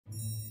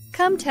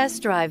Come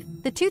test drive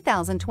the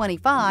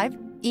 2025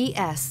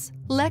 ES.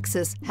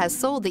 Lexus has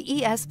sold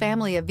the ES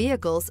family of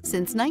vehicles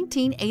since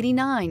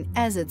 1989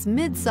 as its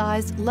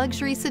mid-sized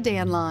luxury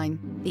sedan line.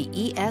 The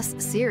ES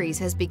series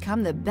has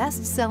become the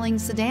best-selling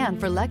sedan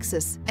for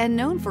Lexus and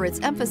known for its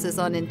emphasis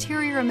on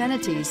interior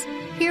amenities.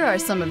 Here are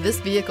some of this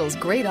vehicle's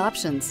great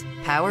options: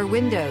 power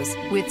windows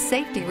with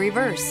safety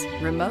reverse,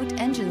 remote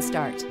engine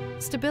start,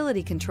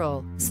 stability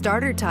control,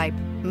 starter type,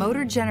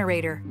 motor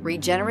generator,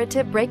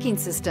 regenerative braking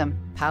system,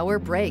 power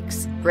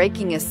brakes,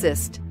 braking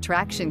assist,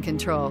 traction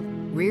control,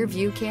 rear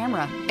view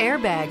camera,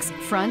 airbags,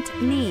 front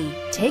knee.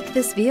 Take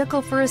this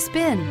vehicle for a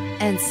spin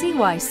and see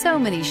why so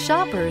many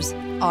shoppers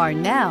are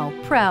now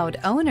proud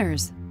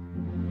owners.